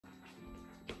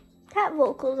cat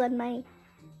vocals on my...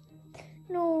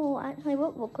 No, actually,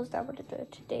 what vocals do I want to do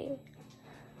today?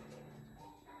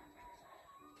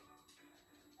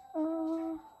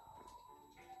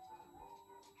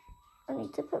 I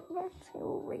need to put my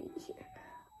tail right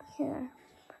here.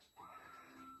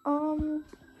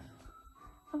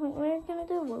 I think we're gonna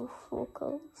do wolf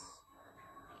vocals.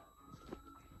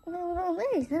 No,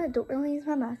 the reason I don't really use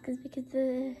my mask is because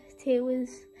the tail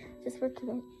is just for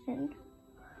connection.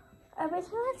 Every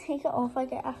time I take it off, I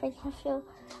think I feel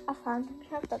a phantom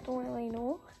shift. I don't really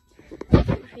know if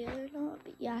it's real or not,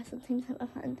 but yeah, sometimes I have a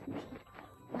phantom shift.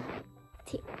 Wow,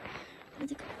 tail.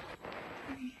 Where'd it go?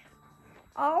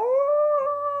 Oh!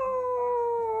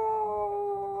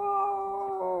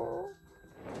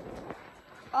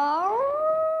 Oh!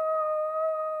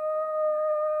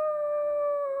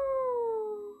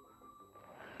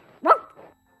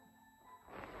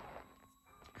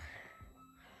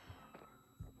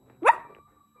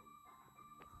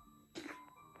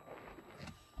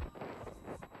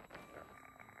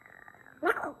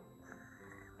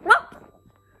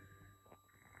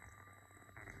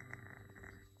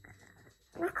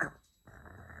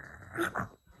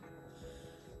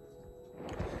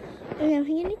 Okay, I think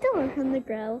you need to work on the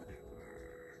growl.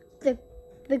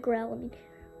 The growl, I mean.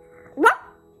 My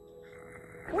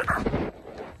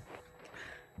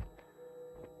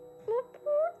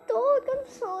poor dog, I'm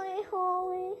sorry,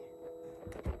 Holly.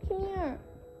 Come here.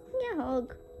 Give me a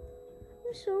hug.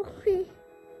 I'm sorry.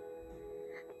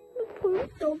 My poor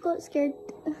dog got scared.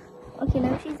 Okay,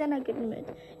 now she's in a good mood.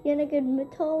 You're in a good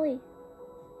mood, Holly?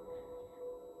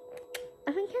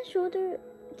 I think I showed her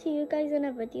to you guys in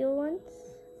a video once.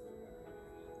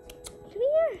 Come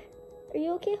here. Are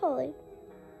you okay, Holly?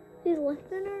 She's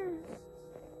lifting her.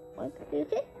 Are you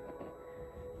okay?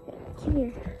 Come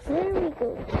here. There we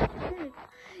go.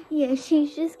 Yeah,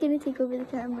 she's just gonna take over the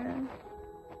camera.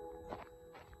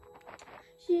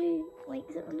 She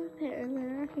likes it when I pet her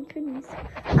there. I think her knees.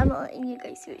 I'm not letting you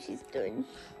guys see what she's doing.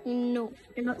 No,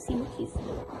 you're not seeing what she's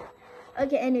doing.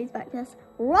 Okay, anyways, back to this.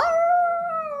 Roar!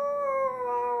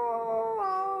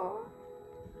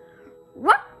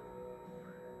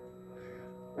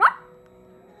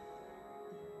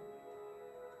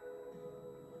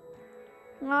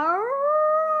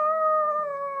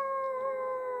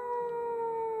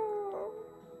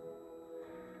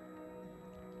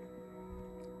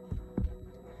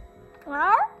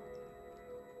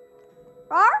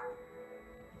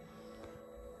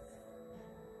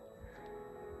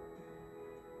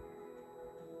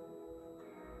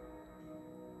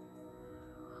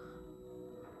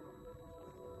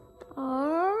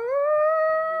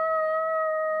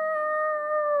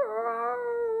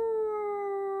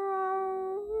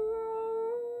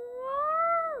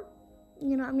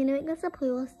 You know, I'm gonna make this a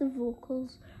playlist of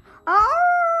vocals. I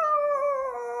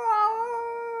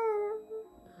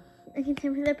can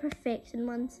tell for the perfection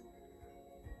ones.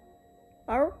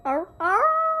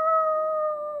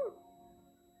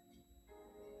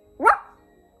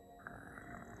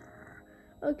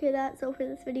 Okay, that's all for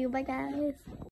this video. Bye, guys.